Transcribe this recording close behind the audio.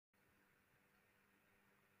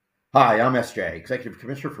Hi, I'm SJ, Executive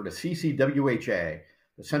Commissioner for the CCWHA,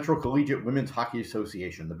 the Central Collegiate Women's Hockey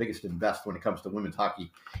Association, the biggest and best when it comes to women's hockey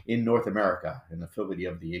in North America, an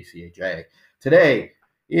affiliate of the ACHA. Today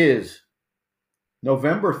is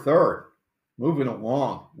November 3rd, moving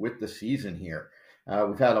along with the season here.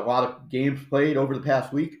 We've had a lot of games played over the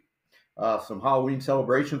past week, some Halloween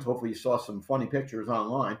celebrations. Hopefully, you saw some funny pictures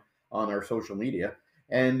online on our social media.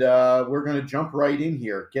 And we're going to jump right in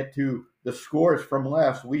here, get to the scores from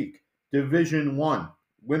last week. Division One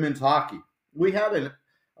women's hockey. We had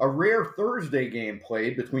a rare Thursday game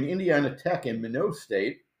played between Indiana Tech and Minot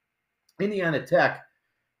State. Indiana Tech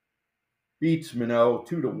beats Minot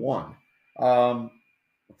 2-1.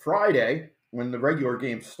 Friday, when the regular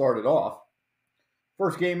game started off,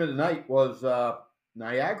 first game of the night was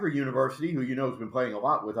Niagara University, who you know has been playing a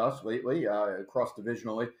lot with us lately, across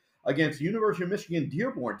divisionally, against University of Michigan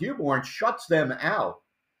Dearborn. Dearborn shuts them out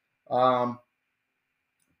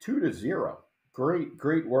 2-0.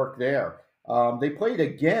 Great work there. They played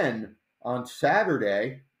again on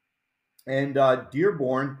Saturday, and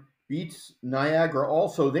Dearborn beats Niagara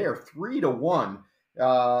also there 3-1.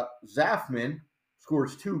 Zafman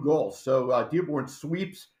scores 2 goals. So Dearborn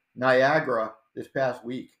sweeps Niagara this past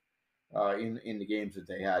week in the games that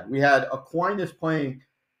they had. We had Aquinas playing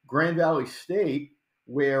Grand Valley State,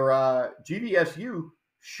 where GVSU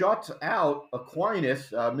shuts out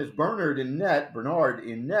Aquinas. Miss Bernard in net.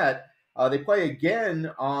 They play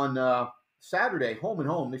again on Saturday, home and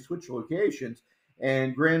home. They switch locations,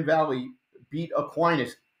 and Grand Valley beat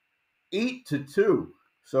Aquinas 8-2.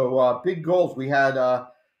 So big goals. We had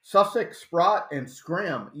Sussex, Sprott, and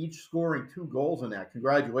Scram each scoring 2 goals in that.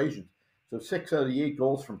 Congratulations. So 6 out of the 8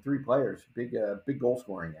 goals from 3 players. Big goal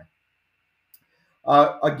scoring there.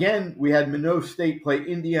 Again, we had Minot State play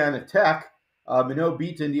Indiana Tech. Minot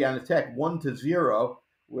beats Indiana Tech 1-0,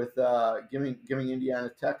 with giving Indiana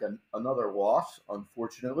Tech another loss,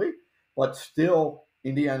 unfortunately. But still,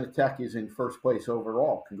 Indiana Tech is in first place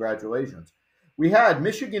overall. Congratulations. We had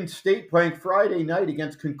Michigan State playing Friday night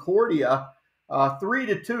against Concordia.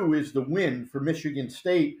 3-2 is the win for Michigan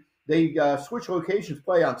State. They switch locations,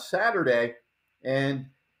 play on Saturday, and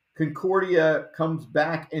Concordia comes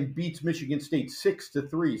back and beats Michigan State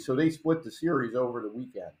 6-3. So they split the series over the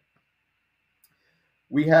weekend.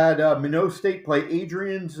 We had Minot State play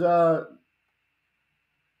Adrian's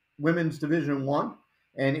Women's Division One,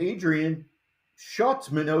 and Adrian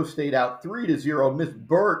shuts Minot State out 3-0. Miss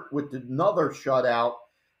Burt with another shutout,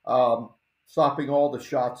 stopping all the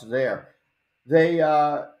shots there. They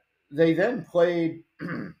then played.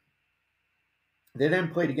 They then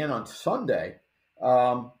played again on Sunday,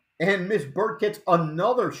 and Miss Burt gets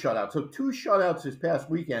another shutout. So 2 shutouts this past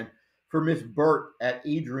weekend for Miss Burt at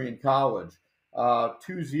Adrian College.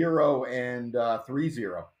 2-0 and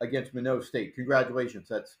 3-0 against Minot State. Congratulations.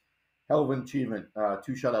 That's hell of an achievement.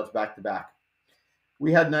 2 shutouts back to back.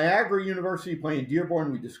 We had Niagara University playing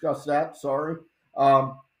Dearborn. We discussed that. Sorry.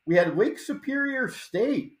 We had Lake Superior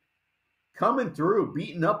State coming through,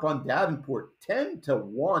 beating up on Davenport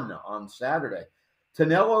 10-1 on Saturday.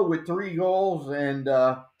 Tonello with 3 goals and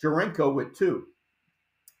Jarenko with 2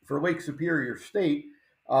 for Lake Superior State.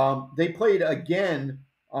 They played again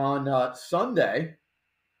on Sunday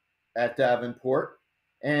at Davenport,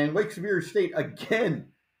 and Lake Superior State again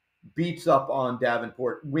beats up on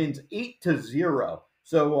Davenport, wins 8-0.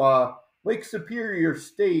 So Lake Superior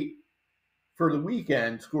State for the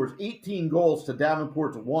weekend scores 18 goals to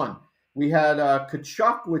Davenport's 1. We had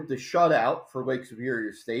Kachuk with the shutout for Lake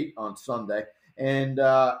Superior State on Sunday, and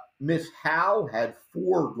Miss Howe had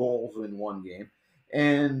 4 goals in one game,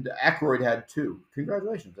 and Ackroyd had 2.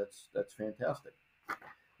 Congratulations, that's fantastic.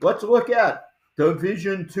 Let's look at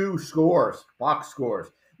Division II scores, box scores.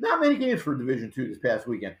 Not many games for Division II this past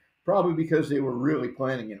weekend, probably because they were really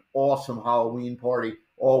planning an awesome Halloween party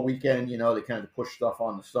all weekend. You know, they kind of pushed stuff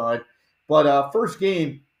on the side. But first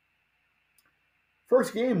game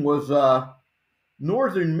was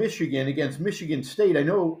Northern Michigan against Michigan State. I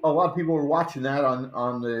know a lot of people were watching that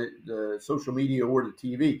on the social media or the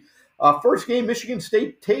TV. First game, Michigan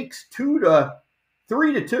State takes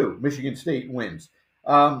 3-2. Michigan State wins.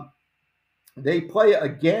 They play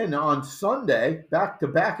again on Sunday,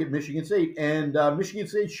 back-to-back at Michigan State, and Michigan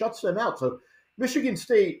State shuts them out. So Michigan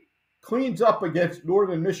State cleans up against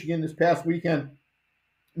Northern Michigan this past weekend.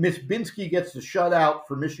 Miss Binsky gets the shutout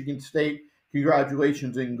for Michigan State.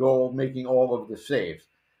 Congratulations in goal, making all of the saves.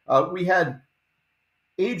 We had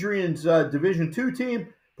Adrian's Division II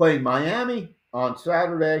team playing Miami on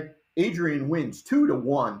Saturday. Adrian wins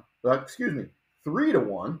 3-1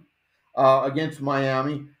 against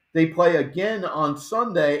Miami. They play again on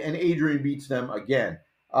Sunday, and Adrian beats them again.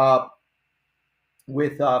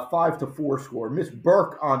 with 5-4 score. Miss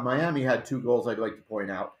Burke on Miami had 2 goals, I'd like to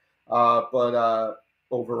point out. But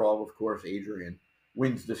overall, of course, Adrian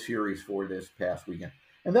wins the series for this past weekend.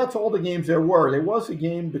 And that's all the games there were. There was a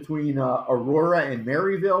game between Aurora and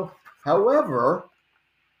Maryville. However,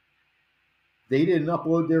 they didn't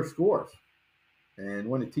upload their scores. And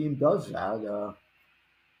when a team does that,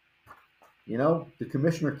 the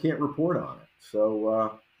commissioner can't report on it.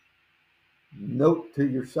 So note to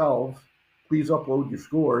yourselves, please upload your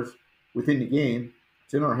scores within the game.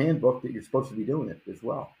 It's in our handbook that you're supposed to be doing it as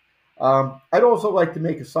well. I'd also like to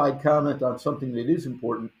make a side comment on something that is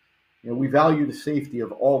important. We value the safety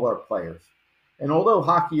of all our players. And although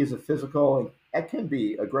hockey is a physical and it can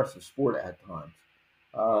be aggressive sport at times,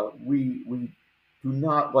 we do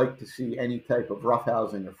not like to see any type of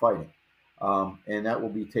roughhousing or fighting. And that will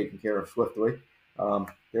be taken care of swiftly.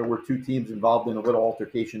 There were 2 teams involved in a little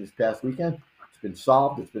altercation this past weekend. It's been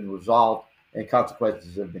solved, it's been resolved, and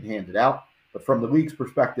consequences have been handed out. But from the league's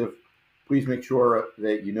perspective, please make sure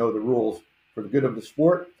that you know the rules for the good of the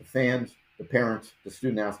sport, the fans, the parents, the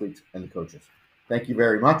student athletes, and the coaches. Thank you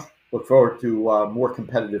very much. Look forward to more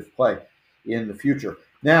competitive play in the future.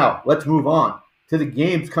 Now, let's move on to the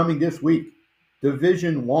games coming this week.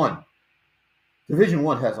 Division 1. Division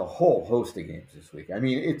 1 has a whole host of games this week. I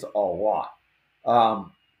mean, it's a lot.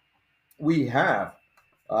 We have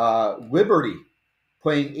Liberty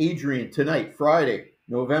playing Adrian tonight, Friday,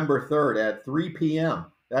 November 3rd at 3 p.m.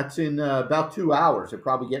 That's in about 2 hours. They're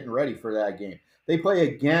probably getting ready for that game. They play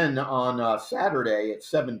again on Saturday at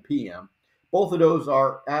 7 p.m. Both of those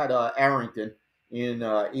are at Arrington in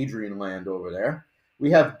Adrian land over there.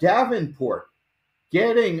 We have Davenport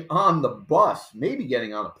getting on the bus, maybe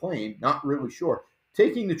getting on a plane, not really sure,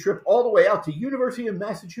 taking the trip all the way out to University of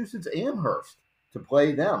Massachusetts Amherst to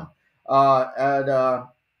play them. And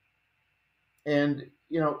an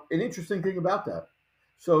interesting thing about that.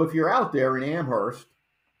 So if you're out there in Amherst,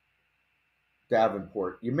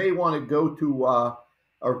 Davenport, you may want to go to a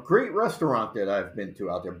great restaurant that I've been to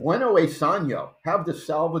out there, Bueno Esano. Have the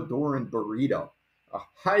Salvadoran burrito, a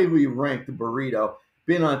highly ranked burrito.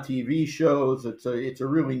 Been on TV shows. It's a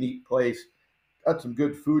really neat place. Got some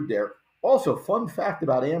good food there. Also, fun fact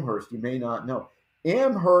about Amherst you may not know.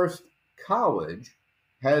 Amherst College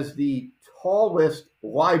has the tallest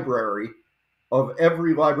library of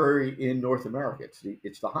every library in North America.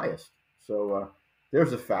 It's the highest. So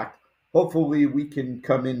there's a fact. Hopefully we can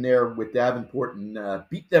come in there with Davenport and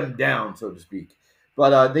beat them down, so to speak.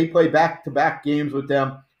 But they play back-to-back games with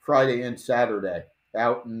them Friday and Saturday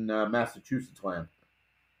out in Massachusetts land.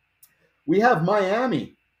 We have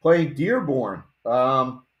Miami playing Dearborn.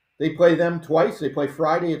 They play them twice. They play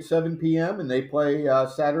Friday at 7 p.m. and they play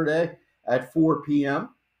Saturday at 4 p.m.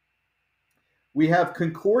 We have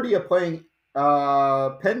Concordia playing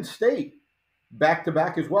Penn State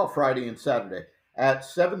back-to-back as well, Friday and Saturday at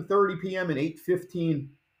 7:30 p.m. and 8:15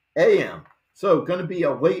 a.m. So going to be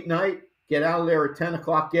a late night. Get out of there at 10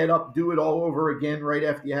 o'clock. Get up, do it all over again right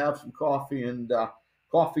after you have some coffee and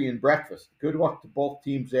breakfast. Good luck to both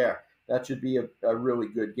teams there. That should be a really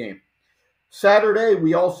good game. Saturday,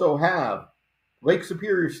 we also have Lake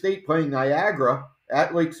Superior State playing Niagara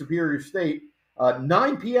at Lake Superior State.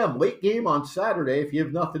 9 p.m. late game on Saturday. If you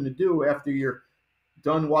have nothing to do after you're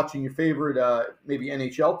done watching your favorite maybe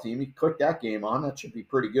NHL team, you click that game on. That should be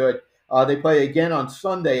pretty good. They play again on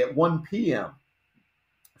Sunday at 1 p.m.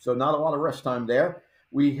 So not a lot of rest time there.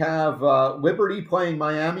 We have Liberty playing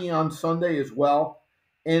Miami on Sunday as well.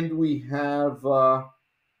 And we have,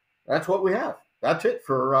 that's what we have. That's it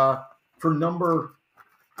for number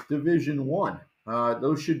Division 1.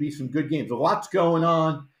 Those should be some good games. Lots going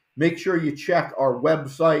on. Make sure you check our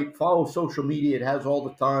website. Follow social media. It has all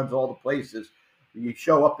the times, all the places. You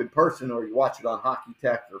show up in person or you watch it on Hockey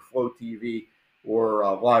Tech or Flow TV or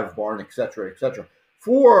Live Barn, etc., etc.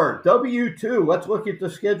 For W2, let's look at the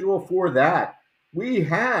schedule for that. We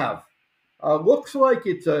have, looks like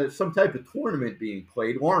it's some type of tournament being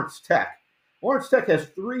played, Lawrence Tech. Lawrence Tech has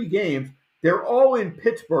 3 games. They're all in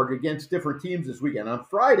Pittsburgh against different teams this weekend. On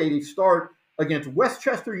Friday, they start against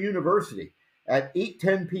Westchester University at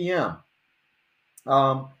 8:10 p.m.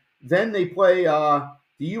 Then they play the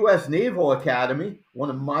U.S. Naval Academy,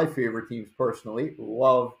 one of my favorite teams personally.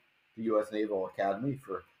 Love the U.S. Naval Academy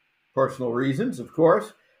for personal reasons, of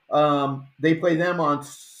course. They play them on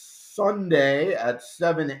Sunday at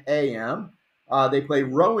 7 a.m. They play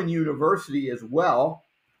Rowan University as well.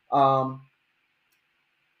 And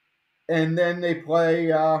then they play,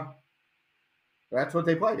 that's what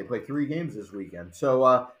they play. They play 3 games this weekend.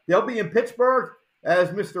 So they'll be in Pittsburgh. As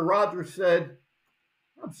Mr. Rogers said,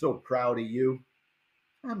 I'm so proud of you.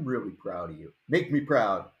 I'm really proud of you. Make me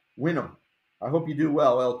proud. Win them. I hope you do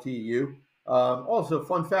well, LTU. Also,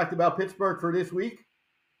 fun fact about Pittsburgh for this week.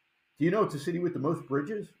 Do you know it's a city with the most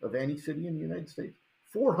bridges of any city in the United States?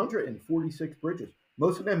 446 bridges.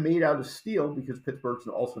 Most of them made out of steel because Pittsburgh's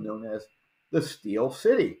also known as the Steel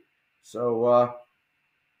City. So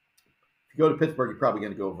if you go to Pittsburgh, you're probably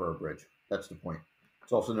going to go over a bridge. That's the point.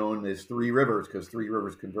 It's also known as Three Rivers because three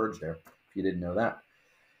rivers converge there, if you didn't know that.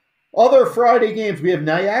 Other Friday games, we have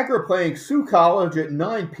Niagara playing Sioux College at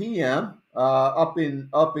 9 p.m. Up in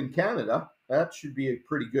Canada. That should be a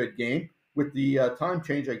pretty good game. With the time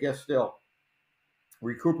change, I guess they'll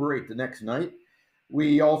recuperate the next night.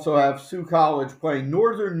 We also have Sioux College playing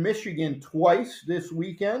Northern Michigan twice this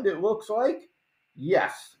weekend, it looks like.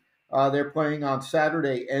 Yes, they're playing on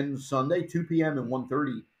Saturday and Sunday, 2 p.m. and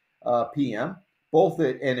 1:30 p.m., both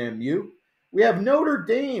at NMU. We have Notre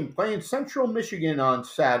Dame playing Central Michigan on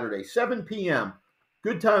Saturday, 7 p.m.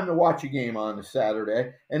 Good time to watch a game on a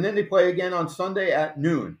Saturday. And then they play again on Sunday at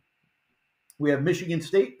noon. We have Michigan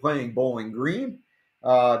State playing Bowling Green.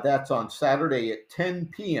 That's on Saturday at 10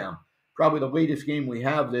 p.m. Probably the latest game we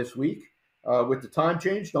have this week. With the time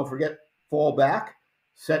change, don't forget, fall back,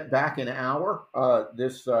 set back an hour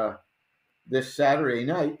this Saturday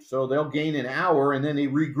night. So they'll gain an hour, and then they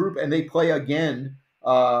regroup, and they play again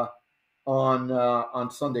on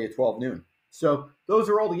Sunday at 12 noon. So those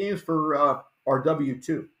are all the games for our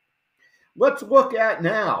W2. Let's look at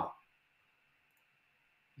now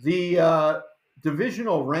the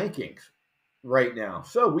divisional rankings right now.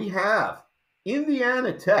 So we have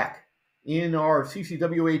Indiana Tech in our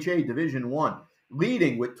CCWHA Division 1,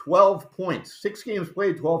 leading with 12 points. 6 games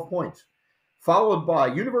played, 12 points. Followed by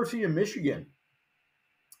University of Michigan,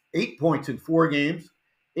 8 points in 4 games.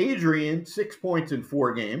 Adrian, 6 points in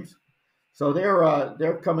 4 games. So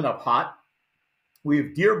they're coming up hot. We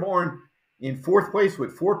have Dearborn in 4th place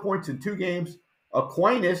with 4 points in 2 games.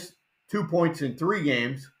 Aquinas, 2 points in 3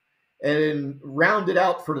 games. And rounded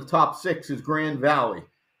out for the top 6 is Grand Valley,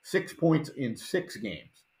 6 points in 6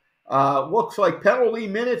 games. Looks like penalty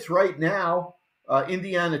minutes right now,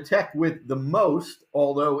 Indiana Tech with the most,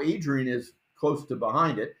 although Adrian is close to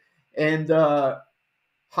behind it. And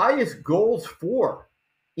highest goals for,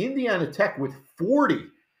 Indiana Tech with 40,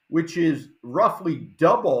 which is roughly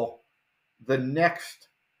double the next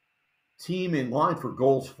team in line for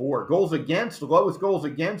goals for. Goals against, the lowest goals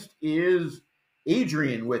against is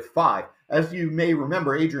Adrian with 5. As you may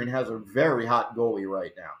remember, Adrian has a very hot goalie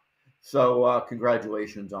right now. So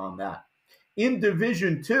congratulations on that. In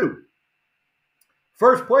Division 2,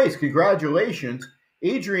 first place, congratulations,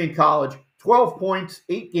 Adrian College, 12 points,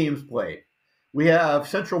 8 games played. We have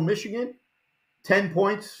Central Michigan, 10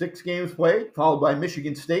 points, 6 games played, followed by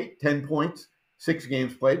Michigan State, 10 points, 6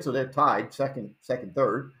 games played, so they're tied, second,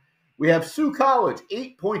 third. We have Sioux College,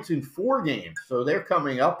 8 points in 4 games, so they're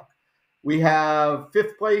coming up. We have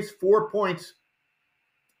 5th place, 4 points,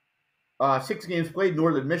 6 games played,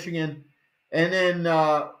 Northern Michigan. And then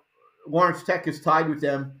Lawrence Tech is tied with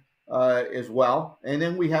them as well. And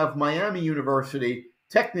then we have Miami University,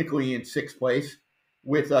 technically in 6th place,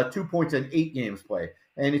 with 2 points and 8 games played.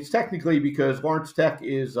 And it's technically because Lawrence Tech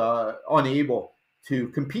is unable to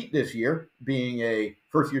compete this year, being a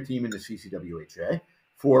first-year team in the CCWHA,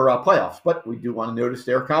 for playoffs. But we do want to notice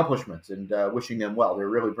their accomplishments and wishing them well. They're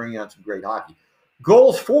really bringing out some great hockey.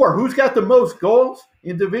 Goals for. Who's got the most goals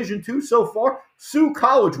in Division 2 so far? Sioux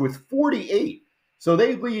College with 48. So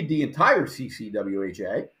they lead the entire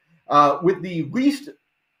CCWHA. With the least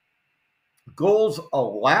goals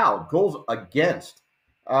allowed, goals against,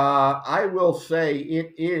 I will say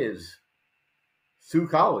it is Sioux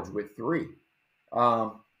College with 3.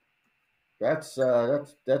 That's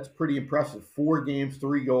pretty impressive. 4 games,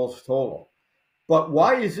 3 goals total. But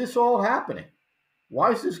why is this all happening?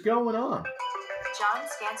 Why is this going on? John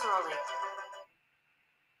Scansaroli.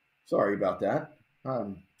 Sorry about that.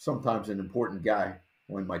 Sometimes an important guy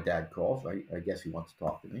when my dad calls. I guess he wants to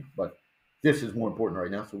talk to me. But this is more important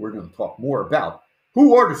right now, so we're going to talk more about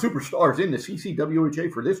who are the superstars in the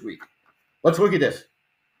CCWHA for this week. Let's look at this.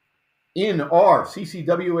 In our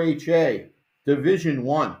CCWHA Division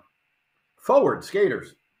 1, forward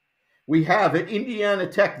skaters, we have at Indiana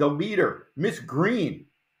Tech, the leader, Miss Green,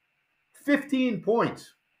 15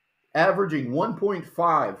 points, averaging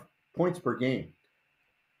 1.5 points per game.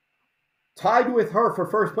 Tied with her for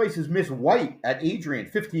first place is Miss White at Adrian,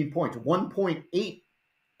 15 points, 1.8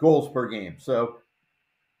 goals per game. So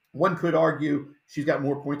one could argue she's got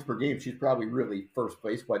more points per game. She's probably really first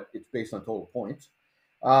place, but it's based on total points.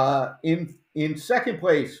 In second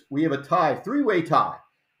place, we have a tie, 3-way tie.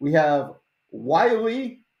 We have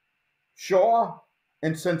Wiley, Shaw,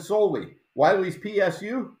 and Sensoli. Wiley's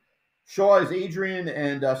PSU, Shaw is Adrian,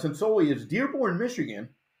 and Scansaroli is Dearborn, Michigan,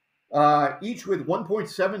 each with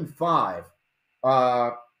 1.75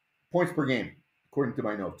 points per game, according to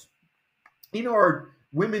my notes. In our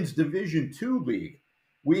women's Division II league,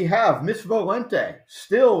 we have Miss Valente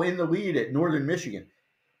still in the lead at Northern Michigan.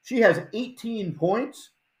 She has 18 points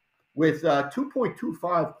with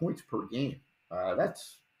 2.25 points per game.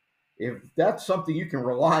 If that's something you can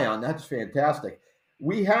rely on, that's fantastic.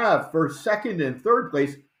 We have for second and third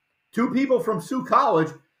place 2 people from Sioux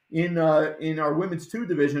College in our women's 2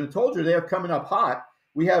 division. I told you they're coming up hot.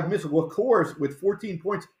 We have Miss LaCourse with 14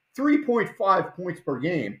 points, 3.5 points per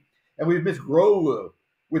game. And we have Miss Grolu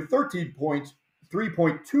with 13 points,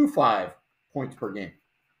 3.25 points per game.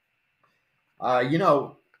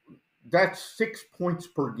 That's 6 points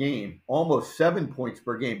per game, almost 7 points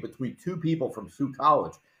per game between 2 people from Sioux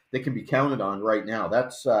College that can be counted on right now.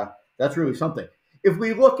 That's really something. If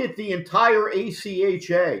we look at the entire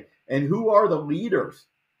ACHA and who are the leaders,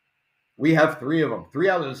 we have 3 of them, 3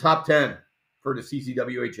 out of the top 10 for the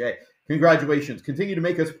CCWHA. Congratulations. Continue to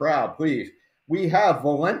make us proud, please. We have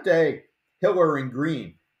Valente, Hiller, and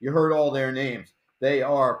Green. You heard all their names. They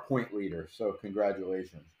are point leaders, so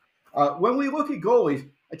congratulations. When we look at goalies,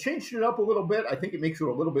 I changed it up a little bit. I think it makes it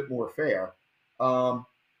a little bit more fair.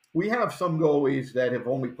 We have some goalies that have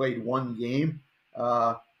only played 1 game.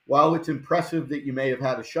 While it's impressive that you may have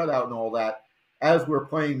had a shutout and all that, as we're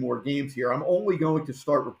playing more games here, I'm only going to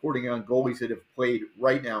start reporting on goalies that have played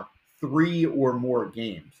right now 3 or more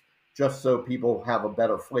games, just so people have a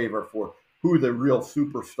better flavor for who the real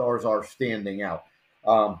superstars are standing out.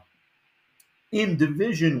 In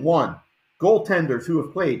Division I, goaltenders who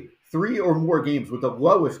have played 3 or more games with the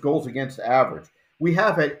lowest goals against average. We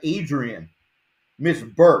have at Adrian, Miss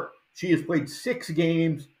Burt. She has played 6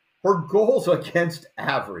 games. Her goals against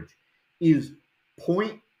average is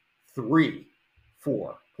 0.34.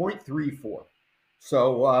 0.34.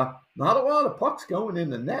 So not a lot of pucks going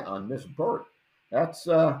in the net on Miss Burt. That's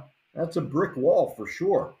a brick wall for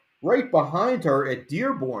sure. Right behind her at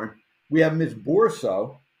Dearborn, we have Miss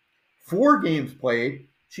Borso. 4 games played.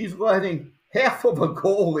 She's letting half of a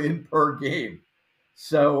goal in per game.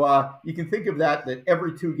 So you can think of that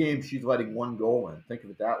every 2 games she's letting 1 goal in. Think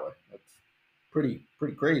of it that way. That's pretty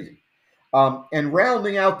crazy. And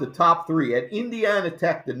rounding out the top 3 at Indiana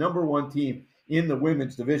Tech, the number 1 team in the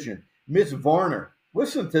women's division, Miss Varner.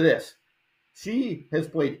 Listen to this. She has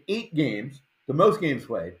played 8 games, the most games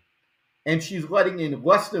played, and she's letting in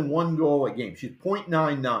less than 1 goal a game. She's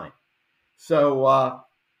 0.99. So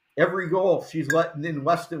every goal she's letting in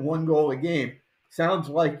less than 1 goal a game. Sounds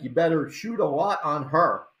like you better shoot a lot on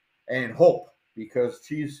her and hope, because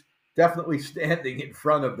she's definitely standing in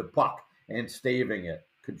front of the puck and staving it,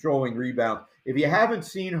 controlling rebound. If you haven't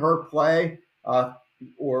seen her play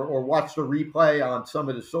or watched the replay on some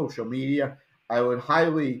of the social media, I would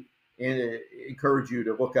highly encourage you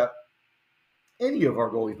to look up any of our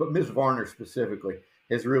goalies, but Ms. Varner specifically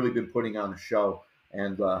has really been putting on a show,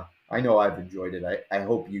 and I know I've enjoyed it. I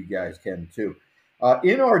hope you guys can too.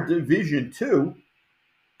 In our Division II,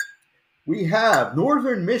 we have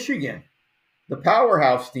Northern Michigan, the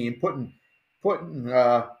powerhouse team, putting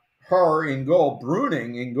her in goal,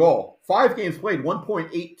 Bruning in goal. 5 games played,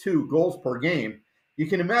 1.82 goals per game. You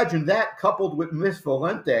can imagine that coupled with Miss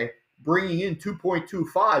Valente bringing in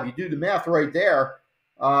 2.25. You do the math right there.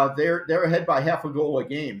 They're ahead by half a goal a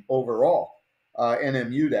game overall.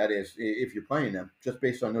 NMU, that is, if you're playing them, just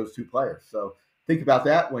based on those 2 players. So think about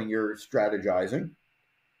that when you're strategizing.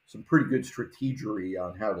 Some pretty good strategery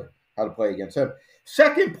on how to play against them.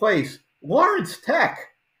 Second place, Lawrence Tech.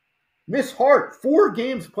 Miss Hart, 4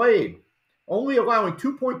 games played, only allowing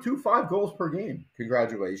 2.25 goals per game.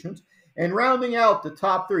 Congratulations. And rounding out the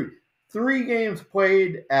top 3 games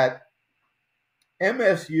played at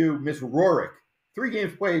MSU, Miss Rorick. 3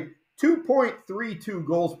 games played, 2.32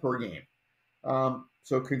 goals per game.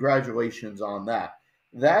 So congratulations on that.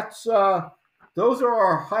 Those are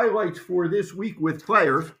our highlights for this week with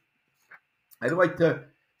players. I'd like to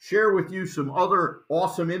share with you some other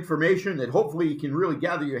awesome information that hopefully you can really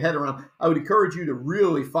gather your head around. I would encourage you to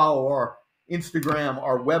really follow our Instagram,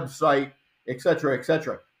 our website, etc.,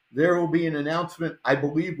 etc. There will be an announcement, I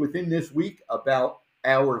believe, within this week about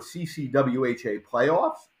our CCWHA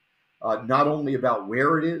playoffs, not only about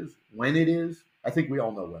where it is, when it is. I think we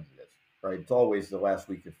all know when it is, right? It's always the last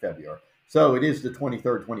week of February. So it is the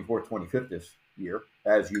 23rd, 24th, 25th this year,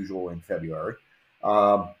 as usual in February.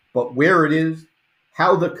 But where it is,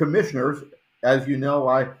 how the commissioners, as you know,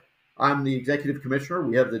 I'm the executive commissioner.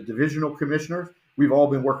 We have the divisional commissioners. We've all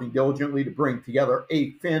been working diligently to bring together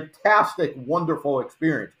a fantastic, wonderful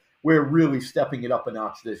experience. We're really stepping it up a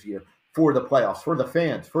notch this year. for the playoffs, for the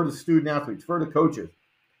fans, for the student athletes, for the coaches,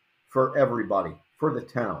 for everybody, for the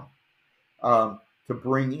town, to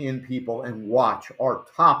bring in people and watch our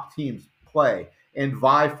top teams play and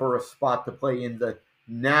vie for a spot to play in the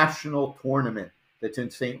national tournament that's in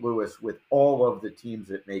St. Louis with all of the teams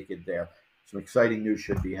that make it there. Some exciting news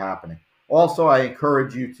should be happening. Also, I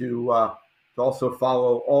encourage you to also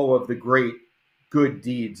follow all of the great good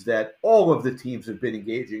deeds that all of the teams have been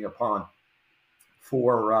engaging upon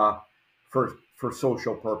for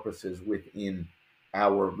social purposes within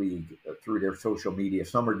our league through their social media.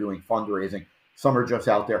 Some are doing fundraising. Some are just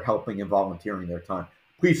out there helping and volunteering their time.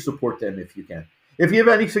 Please support them if you can. If you have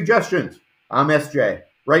any suggestions, I'm SJ.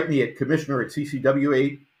 Write me at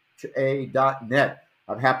commissioner@ccwha.net.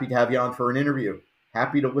 I'm happy to have you on for an interview.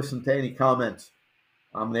 Happy to listen to any comments.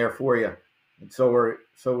 I'm there for you. And so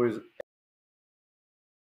is